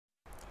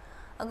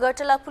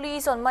Agartala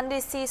police on Monday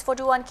seized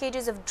 41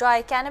 kgs of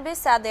dry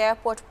cannabis at the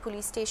airport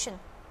police station.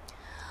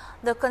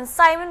 The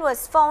consignment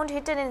was found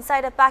hidden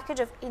inside a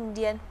package of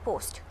Indian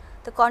Post.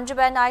 The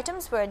contraband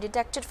items were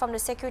detected from the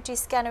security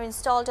scanner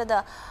installed at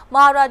the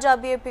Maharaja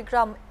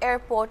Birpigram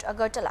Airport,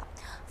 Agartala.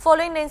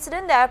 Following the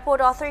incident, the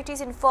airport authorities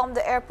informed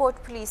the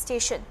airport police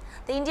station.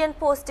 The Indian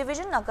Post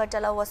Division,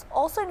 Agartala, was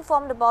also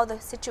informed about the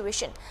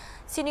situation.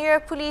 Senior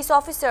police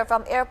officer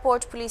from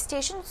Airport Police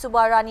Station,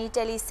 Subarani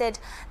Telly, said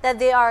that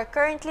they are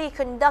currently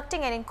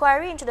conducting an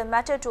inquiry into the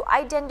matter to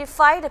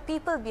identify the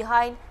people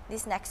behind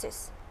this nexus.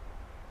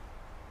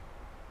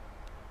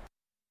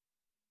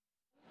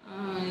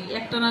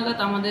 একটা নাগাদ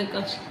আমাদের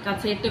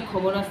কাছে একটা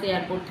খবর আছে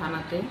airport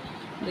থানাতে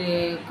যে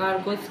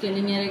cargo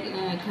scanning এর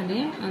এখানে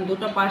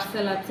দুটো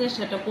পার্সেল আছে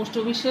সেটা পোস্ট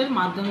অফিসের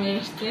মাধ্যমে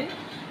এসেছে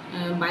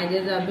বাইরে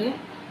যাবে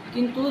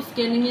কিন্তু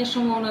স্ক্যানিং এর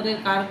সময় ওনাদের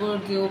কার্গোর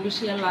যে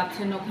অফিশিয়াল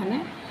আছেন ওখানে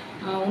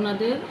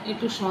ওনাদের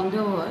একটু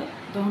সন্দেহ হয়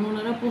তখন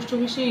ওনারা পোস্ট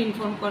অফিসে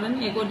ইনফর্ম করেন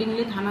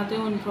অ্যাকর্ডিংলি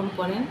থানাতেও ইনফর্ম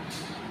করেন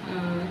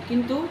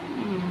কিন্তু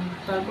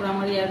তারপর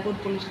আমার এয়ারপোর্ট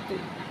পুলিশ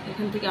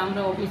এখান থেকে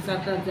আমরা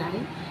অফিসাররা যাই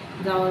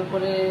যাওয়ার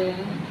পরে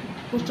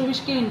পোস্ট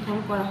অফিসকে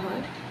ইনফর্ম করা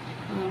হয়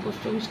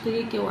পোস্ট অফিস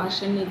থেকে কেউ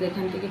আসেননি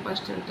যেখান থেকে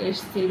পার্সেলটা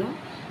এসেছিল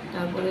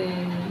তারপরে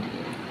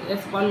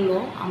এস পারলো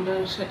আমরা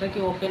সেটাকে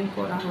ওপেন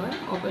করা হয়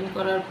ওপেন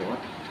করার পর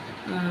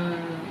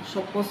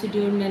সব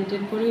প্রসিডিউর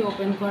মেনটেন করেই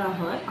ওপেন করা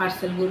হয়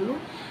পার্সেলগুলো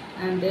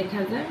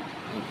দেখা যায়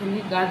ওখানে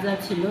গাঁজা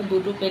ছিল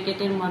দুটো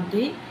প্যাকেটের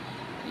মধ্যেই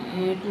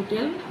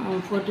টোটাল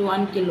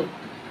 41 কিলো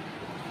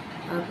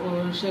তারপর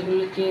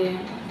সেগুলিকে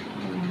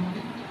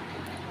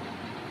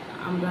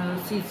আমরা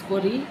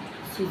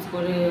সিজ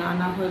করে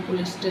আনা হয়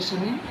পুলিশ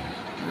স্টেশনে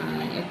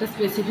একটা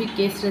স্পেসিফিক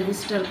কেস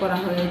রেজিস্টার করা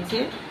হয়েছে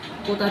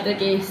কোথা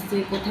থেকে এসছে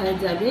কোথায়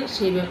যাবে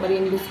সেই ব্যাপারে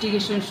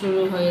ইনভেস্টিগেশন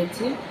শুরু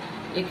হয়েছে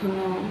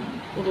এখনো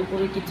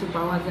পুরোপুরি কিছু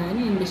পাওয়া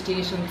যায়নি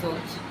ইনভেস্টিগেশন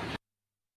চলছে